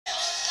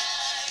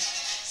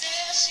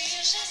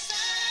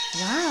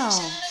Wow,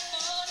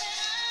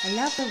 I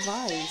love her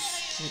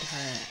voice with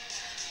her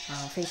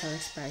facial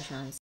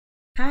expressions.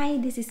 Hi,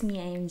 this is me,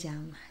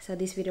 iamjam. So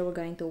this video we're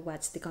going to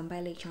watch the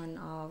compilation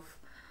of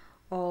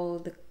all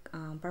the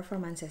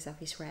performances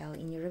of Israel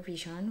in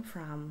Eurovision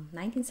from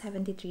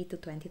 1973 to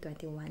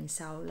 2021.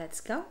 So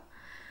let's go.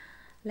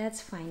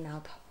 Let's find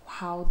out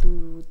how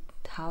did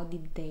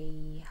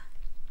they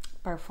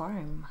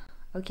perform.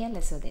 Okay,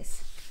 let's do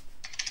this.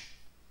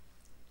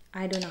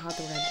 I don't know how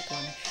to read that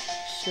one.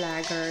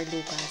 Schlager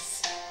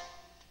Lucas.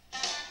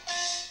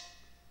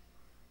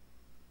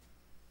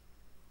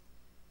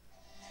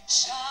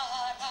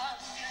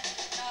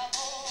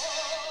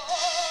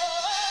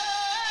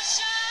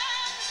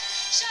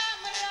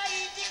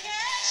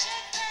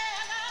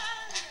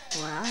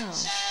 Wow.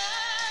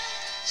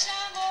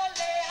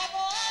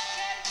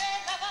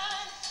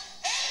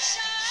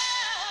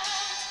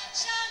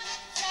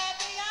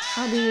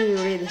 How do you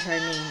read her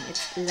name?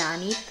 It's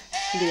Lianit,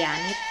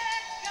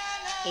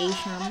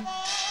 Asham.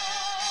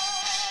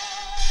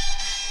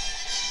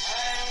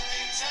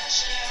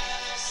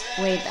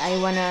 Wait, I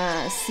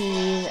wanna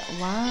see.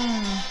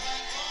 Wow.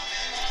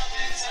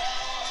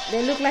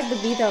 They look like the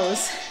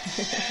Beatles.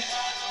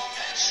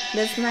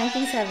 That's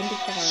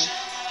 1974.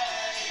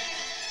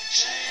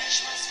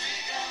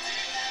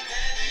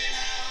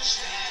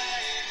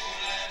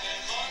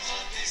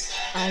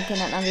 I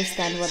cannot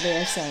understand what they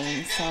are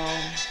saying, so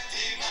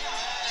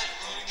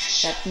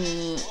let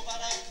me.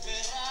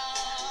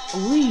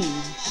 Ooh,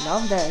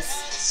 love this.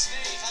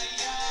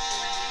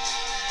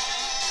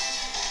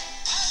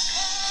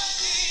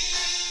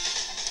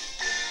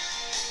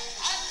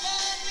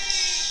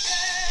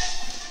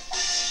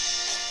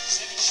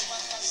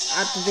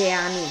 At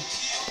Veani,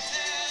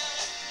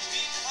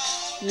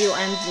 you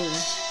and me.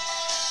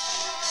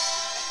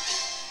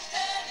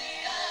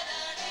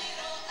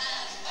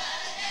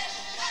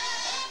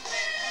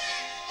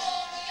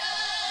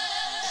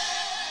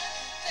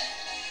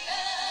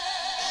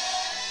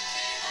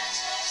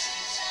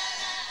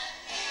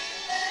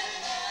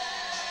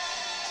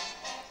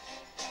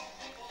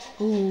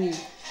 Ooh.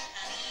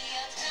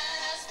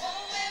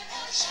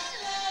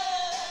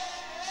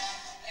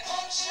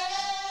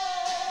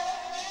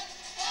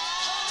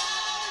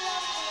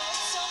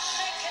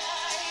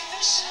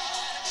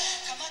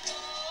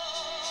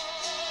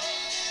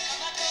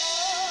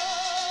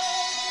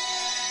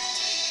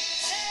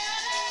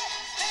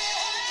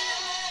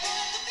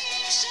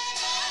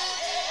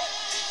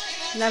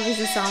 Love is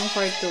a song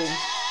for two.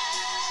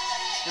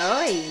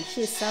 Oh,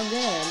 she's so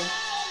good.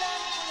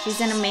 She's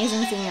an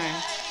amazing singer.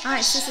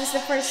 This is the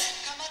first.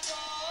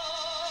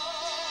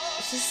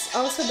 She's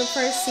also the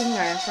first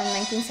singer from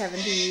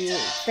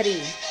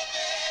 1973.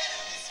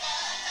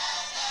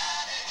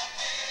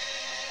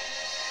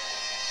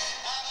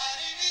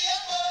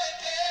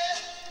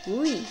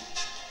 Ooh.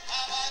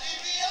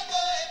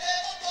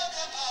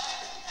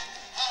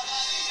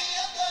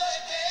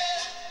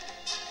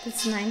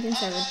 It's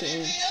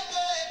 1978.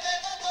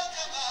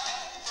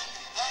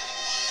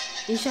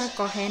 Isha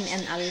Cohen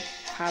and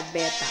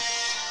Alphabeta.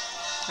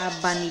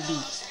 Bunny B.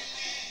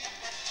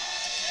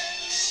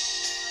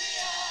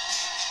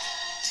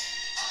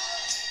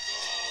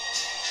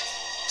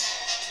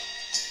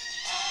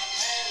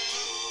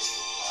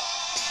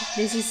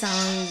 This is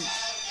sound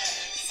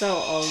so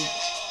old,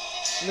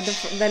 but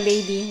the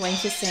lady when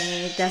she's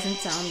singing, it doesn't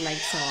sound like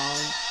so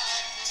old.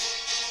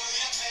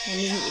 I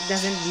mean, it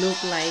doesn't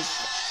look like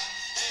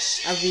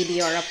a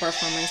video or a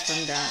performance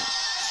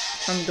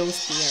from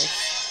those years.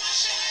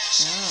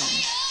 Oh.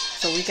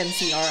 So we can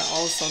see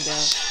also the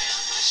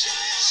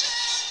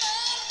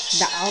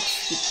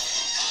outfit.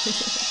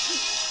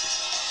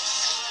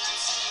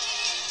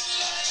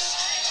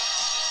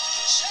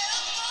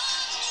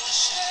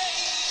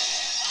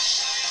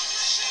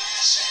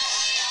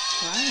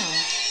 Wow.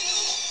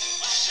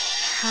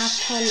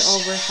 Hackle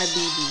over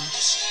Habibi.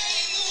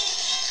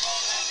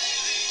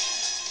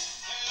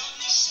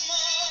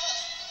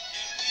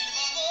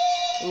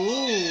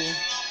 Ooh.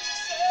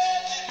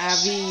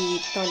 Avi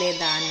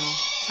Toledano.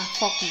 A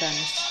folk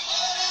dance.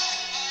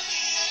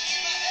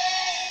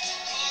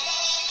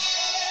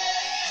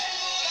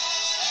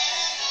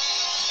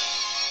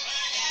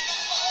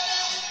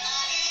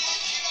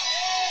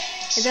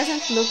 It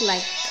doesn't look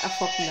like a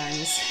folk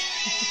dance.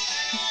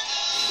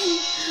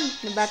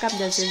 The backup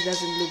dancers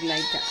doesn't look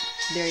like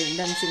they're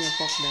dancing a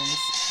folk dance.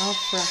 Oh,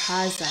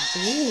 Frahaza.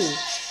 Ooh.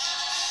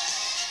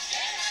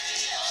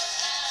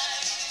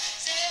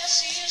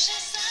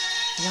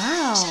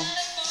 Wow.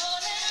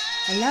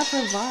 I love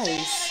her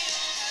voice.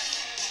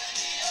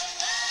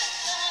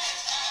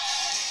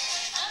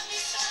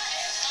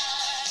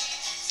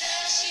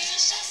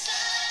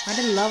 What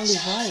a lovely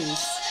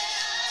voice.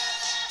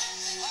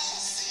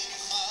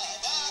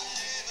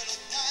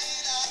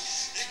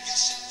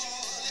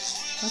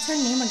 What's her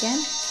name again?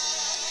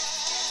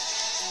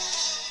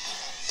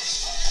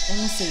 Let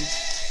me see.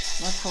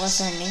 What was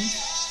her name?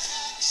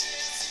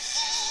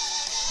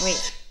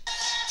 Wait.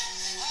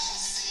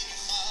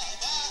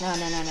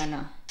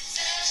 No.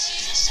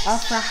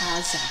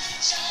 Afrahaza.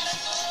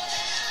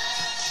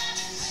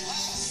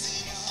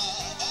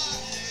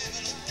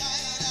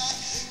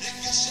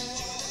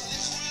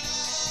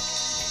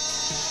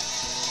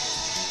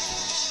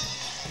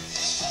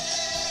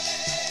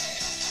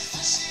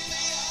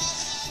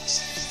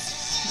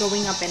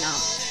 going up and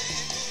up.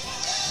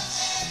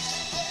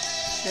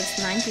 That's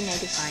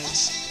 1995.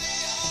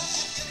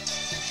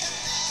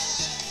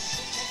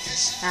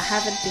 I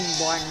haven't been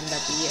born on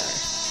that year.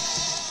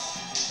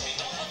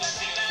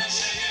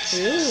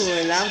 Ooh,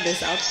 I love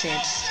this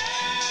outfit.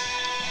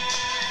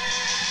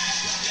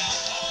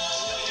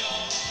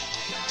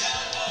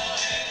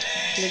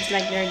 Looks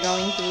like they're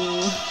going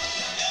to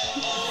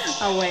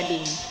a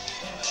wedding.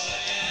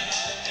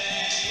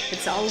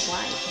 It's all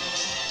white.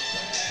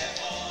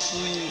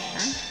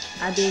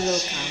 A day will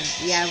come.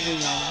 Yeah, we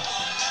know.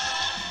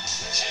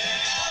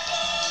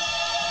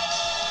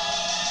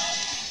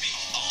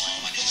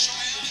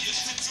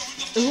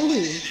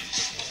 Ooh.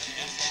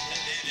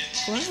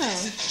 Wow.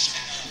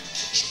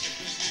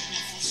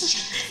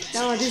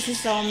 No, this is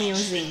so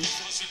amusing.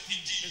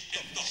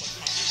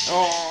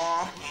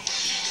 Oh.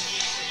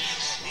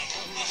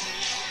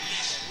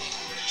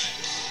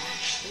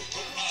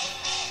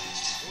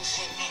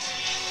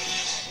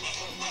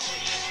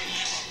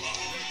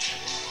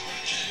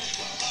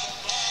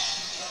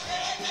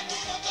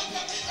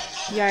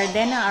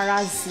 Yardena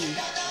Arazi,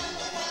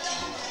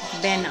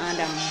 Ben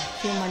Adam,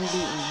 human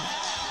being.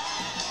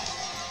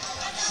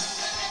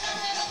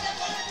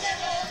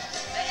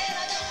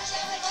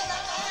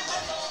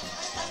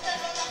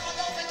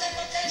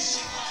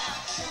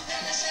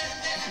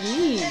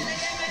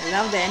 I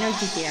love the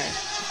energy here.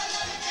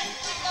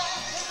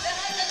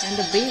 And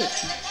the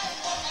beat.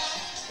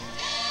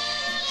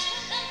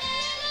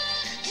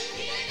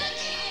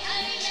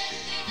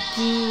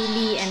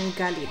 Gili and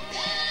Galit.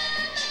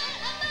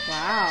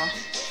 Wow.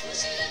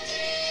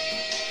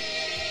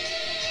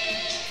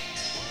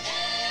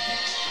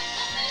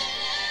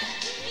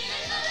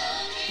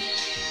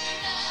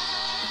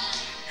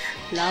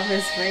 Love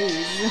his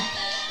face.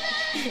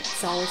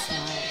 It's all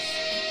smiles.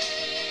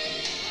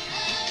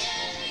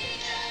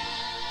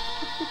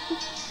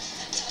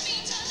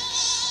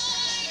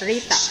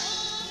 Rita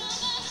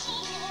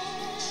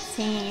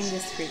singing in the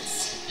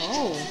streets.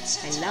 Oh,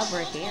 I love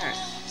her hair.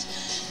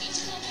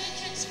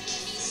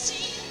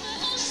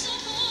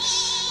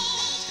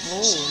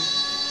 Oh,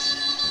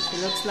 she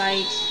looks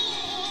like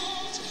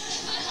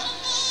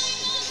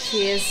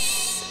she is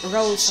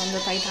Rose on the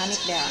Titanic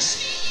there.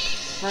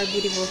 Very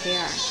beautiful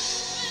hair.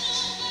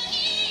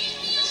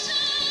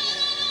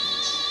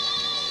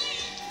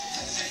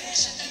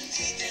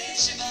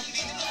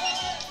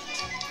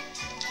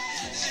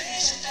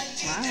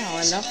 Wow,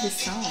 I love these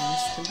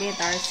songs. The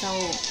beats are so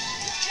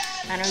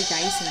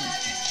energizing.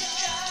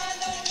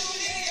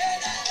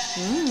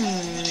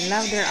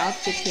 Love their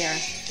outfit here.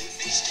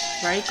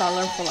 Very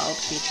colorful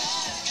outfit.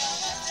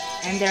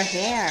 And their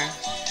hair.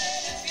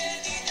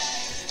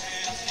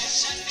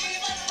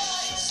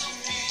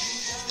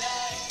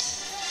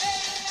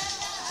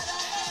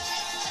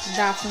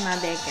 Daphna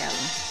Dekel.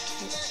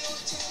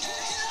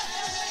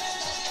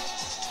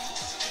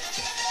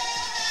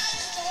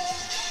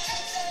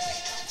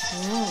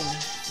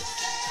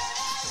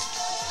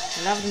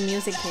 I love the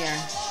music here.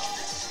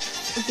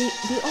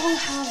 They all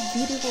have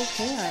beautiful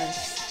hairs.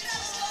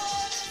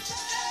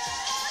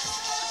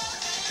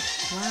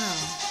 Wow.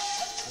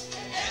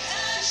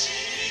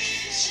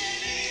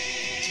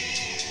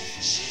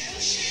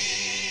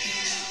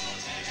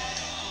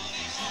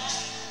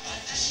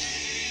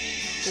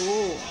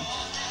 Ooh.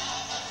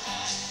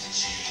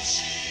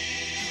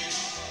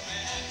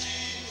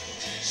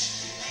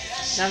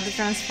 Love the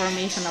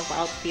transformation of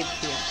outfit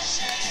here.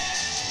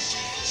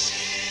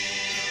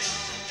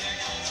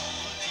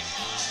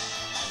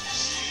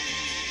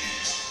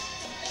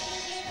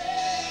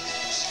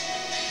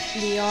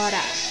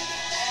 Liora.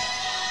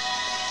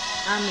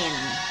 Amin.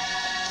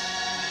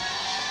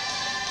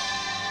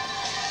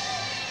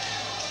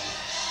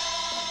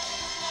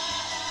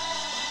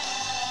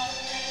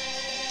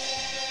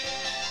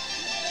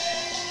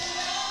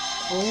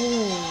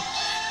 Oh,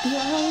 they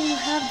all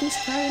have this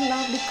very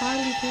lovely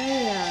curly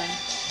hair.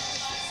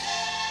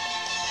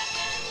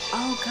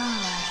 Oh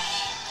gosh.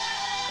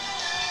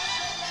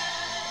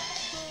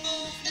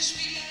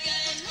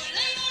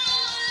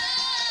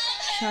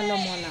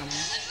 Shalom Olam.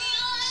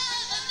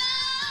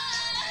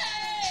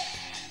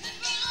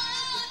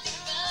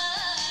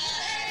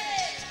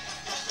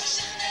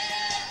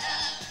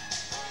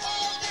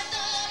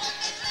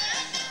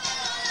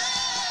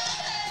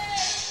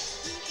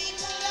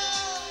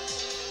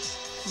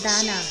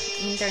 Dana,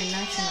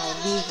 international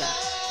diva.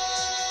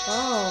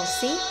 Oh,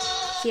 see?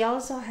 She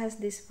also has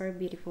this very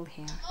beautiful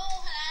hair.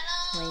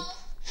 Wait,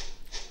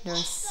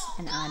 there's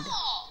an ad.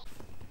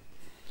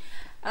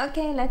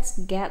 Okay, let's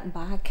get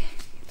back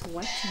to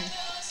watching.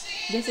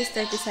 This is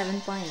 37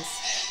 points.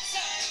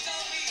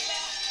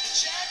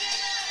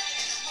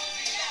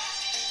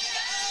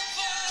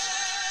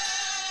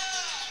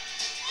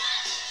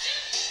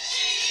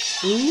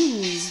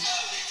 Ooh.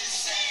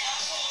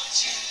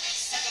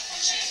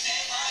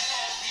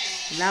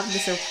 Love the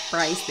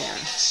surprise there.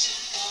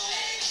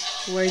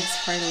 Words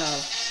for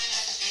love.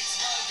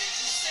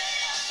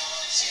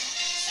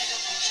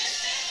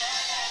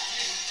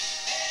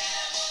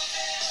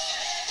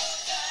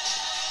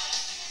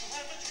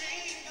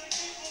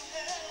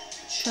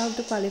 12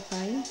 to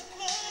qualify.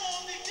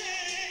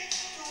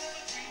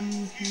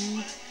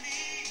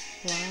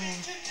 Wow.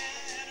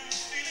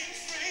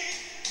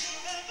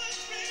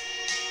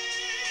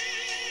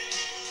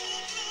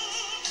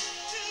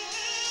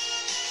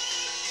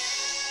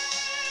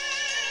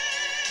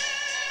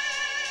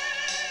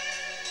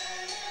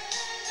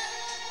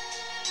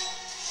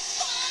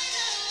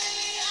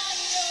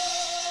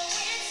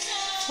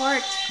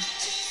 Fourth.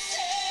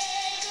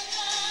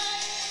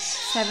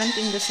 Seventh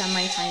in the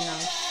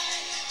semifinals.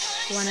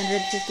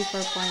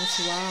 154 points.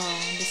 Wow.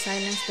 The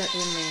Silence That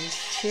Remains.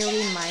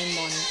 Shirley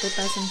Maimon, 2005.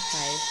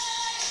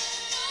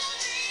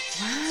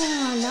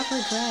 Wow, love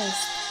her dress.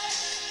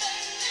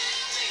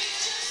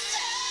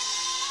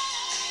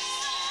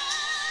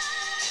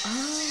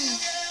 Oh.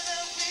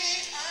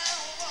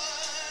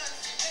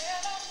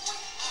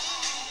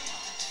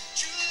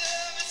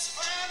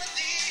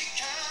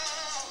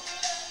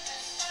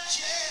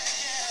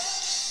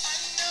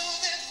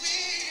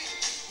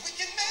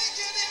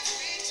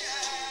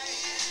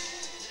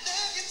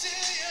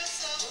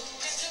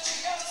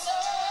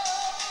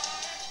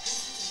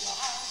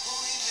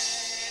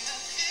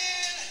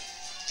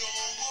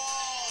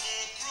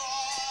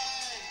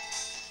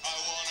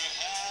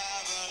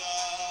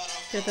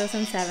 Two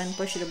 2007,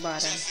 Push the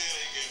Button.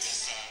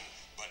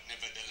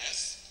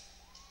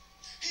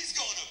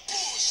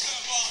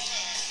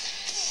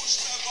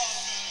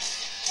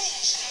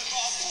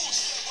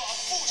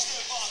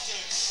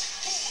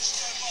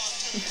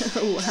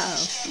 Wow.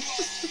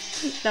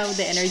 Love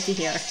the energy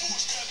here.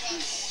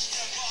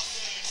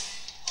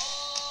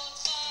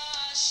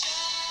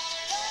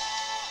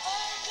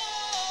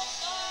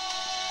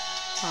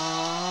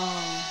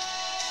 Oh.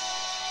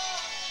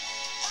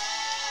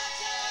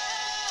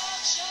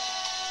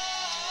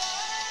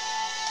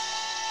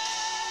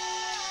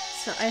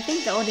 So I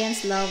think the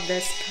audience love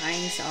this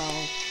kinds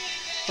of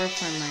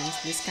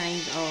performance, this kind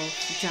of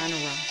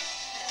genre,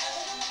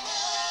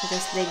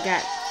 because they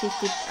got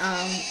 50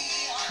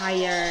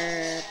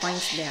 higher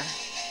points there.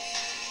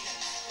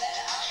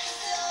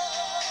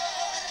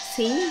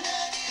 See,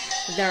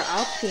 their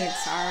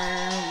outfits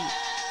are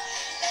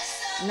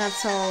not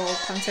so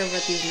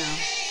conservative now.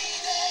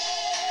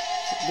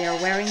 They're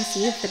wearing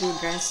see-through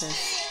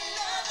dresses.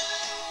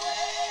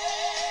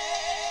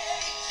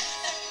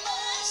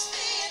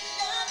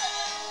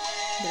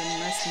 There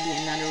must be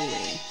another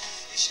way.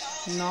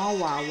 No,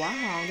 wow,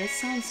 wow, that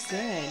sounds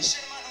good.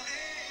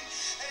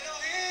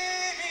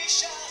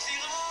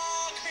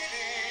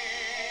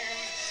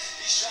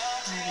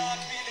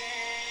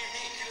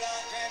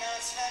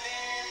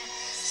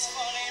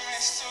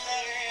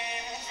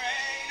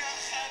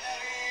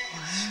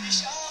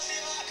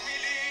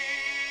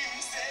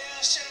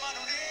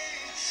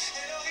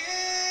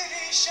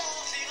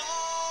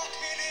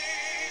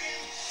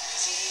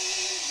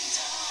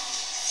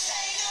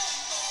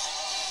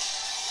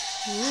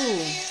 Ooh,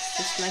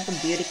 just like a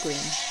beauty queen.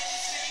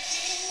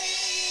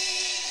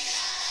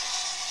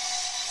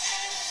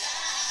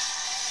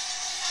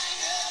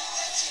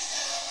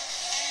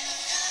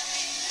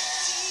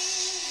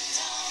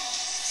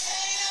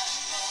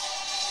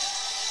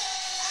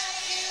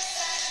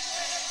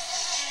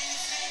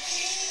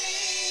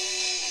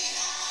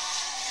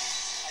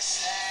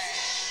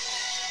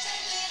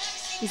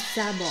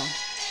 Isabo.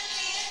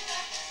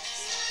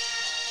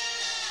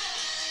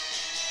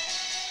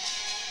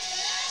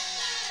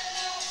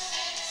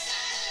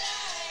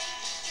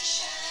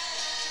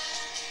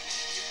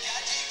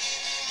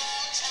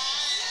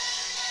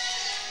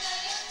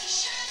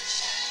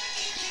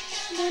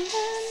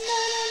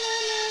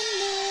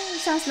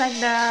 Sounds like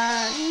the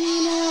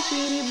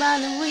pretty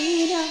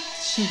ballerina.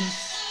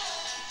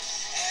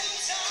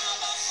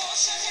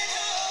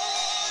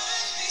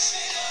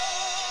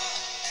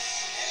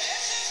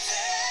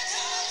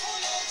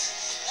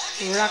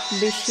 Rock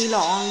Bishilo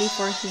only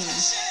for him.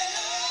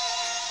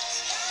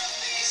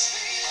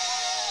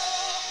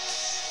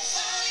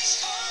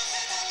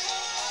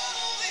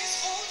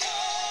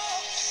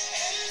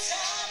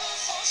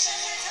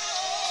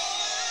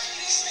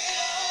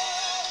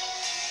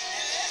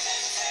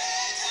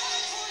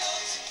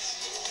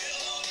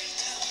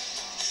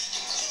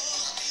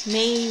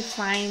 May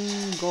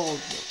find gold.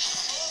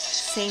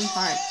 Same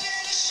part.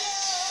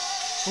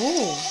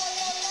 Oh,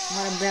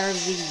 what a very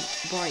big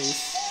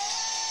voice.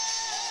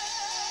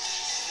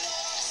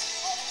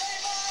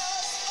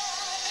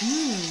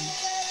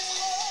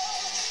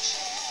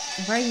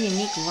 Very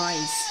unique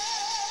voice.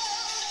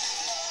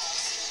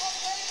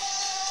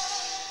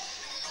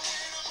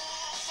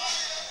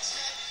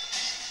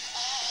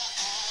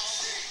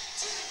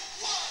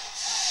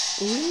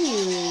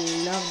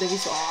 Ooh, love the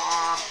visual.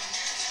 Oh.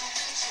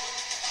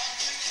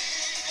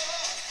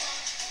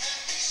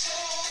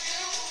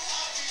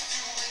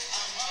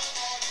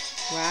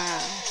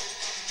 Wow.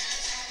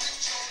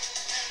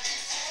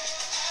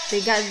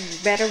 They got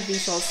better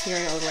visuals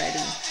here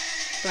already.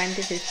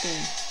 2015.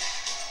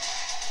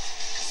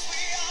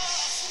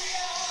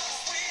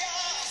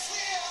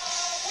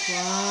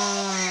 Wow.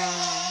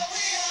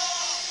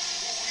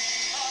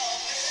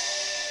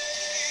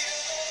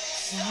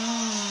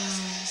 Wow.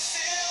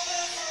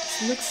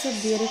 looks so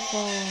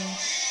beautiful.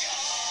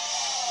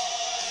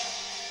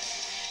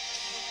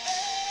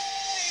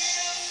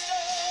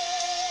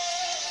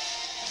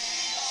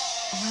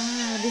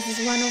 Wow, this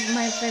is one of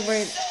my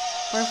favorite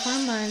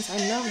performance. I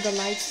love the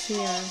lights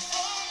here.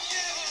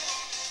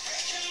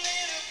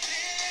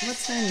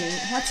 What's her name?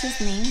 What's his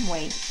name?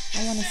 Wait,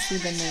 I want to see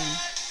the name.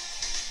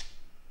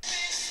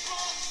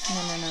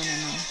 No.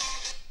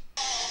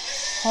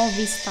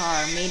 Hovi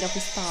star, made of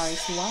stars.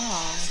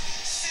 Wow.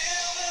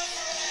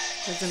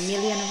 There's a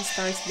million of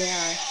stars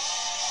there.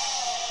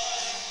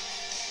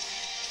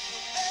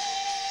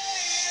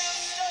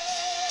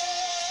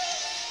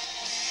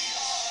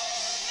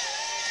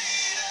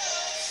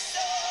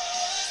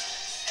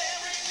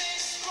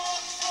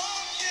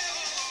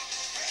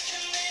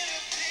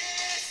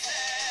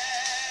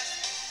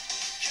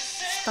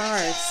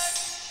 Stars.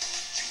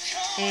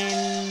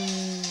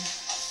 And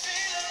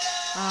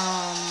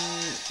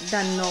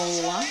the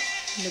Noah,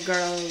 the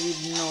girl with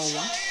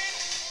Noah,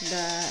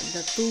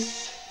 the two,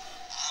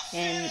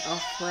 and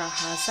of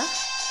Rahasa.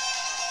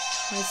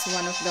 It's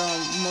one of the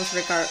most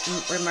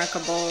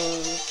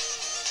remarkable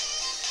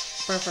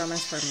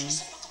performance for me.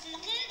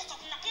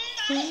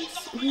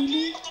 Yes,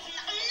 really?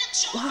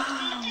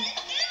 Wow!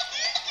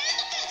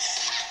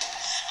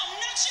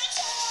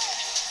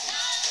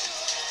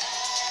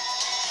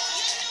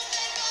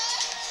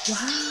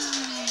 Wow!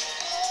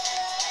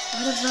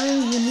 What a very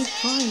unique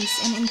voice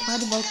and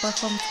incredible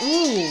performance.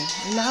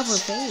 Ooh, love her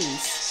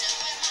face.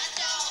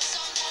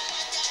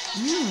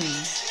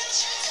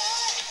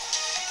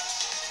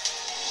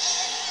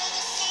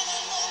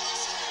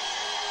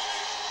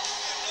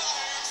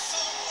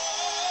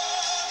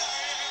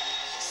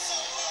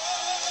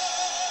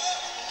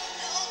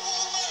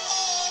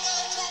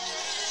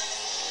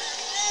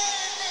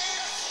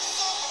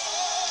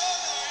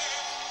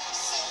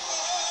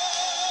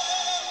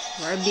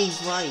 Very big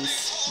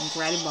voice,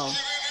 incredible.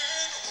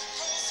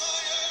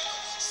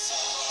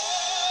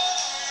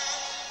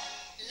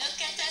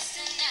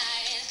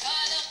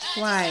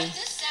 Why?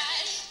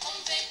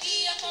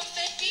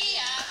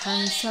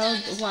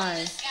 Cancelled?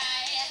 Why?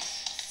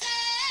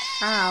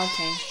 Ah,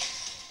 okay.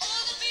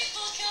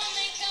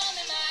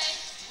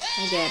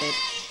 I get it.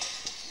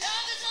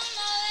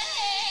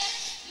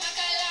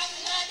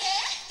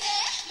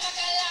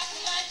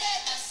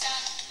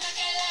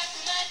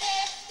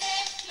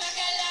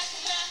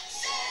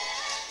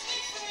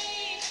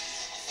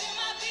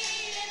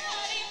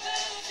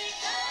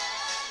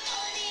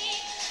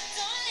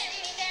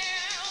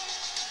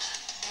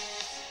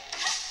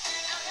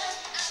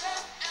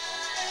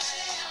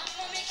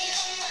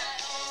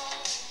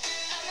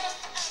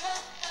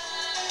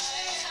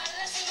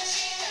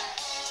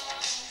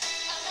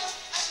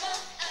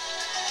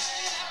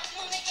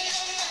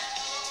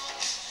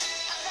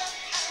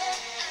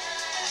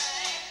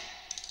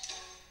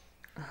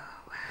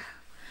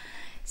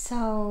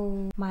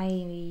 So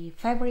my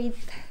favorite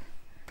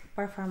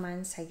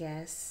performance, I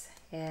guess,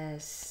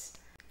 is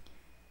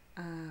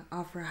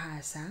of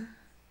Rahasa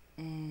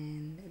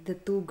and the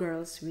two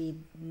girls with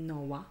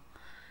Noah,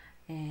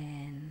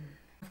 and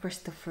of course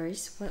the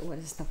first. What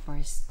is the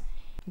first?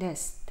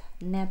 This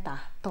Neta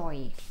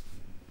Toy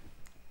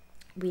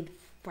with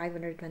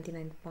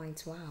 529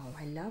 points. Wow,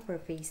 I love her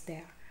face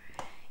there,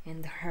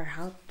 and her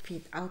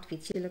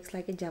outfit. She looks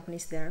like a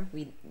Japanese there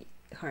with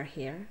her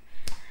hair.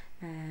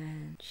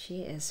 And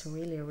she is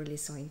really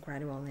so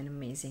incredible and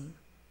amazing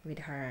with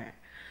her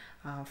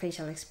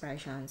facial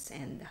expressions,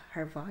 and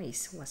her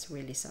voice was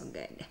really so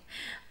good.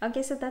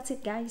 Okay, so that's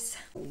it, guys.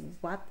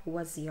 What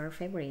was your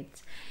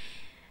favorite?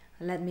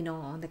 Let me know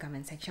on the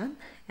comment section.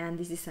 And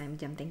this is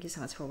iamjam. Thank you so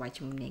much for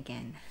watching me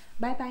again.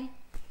 Bye bye.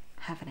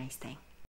 Have a nice day.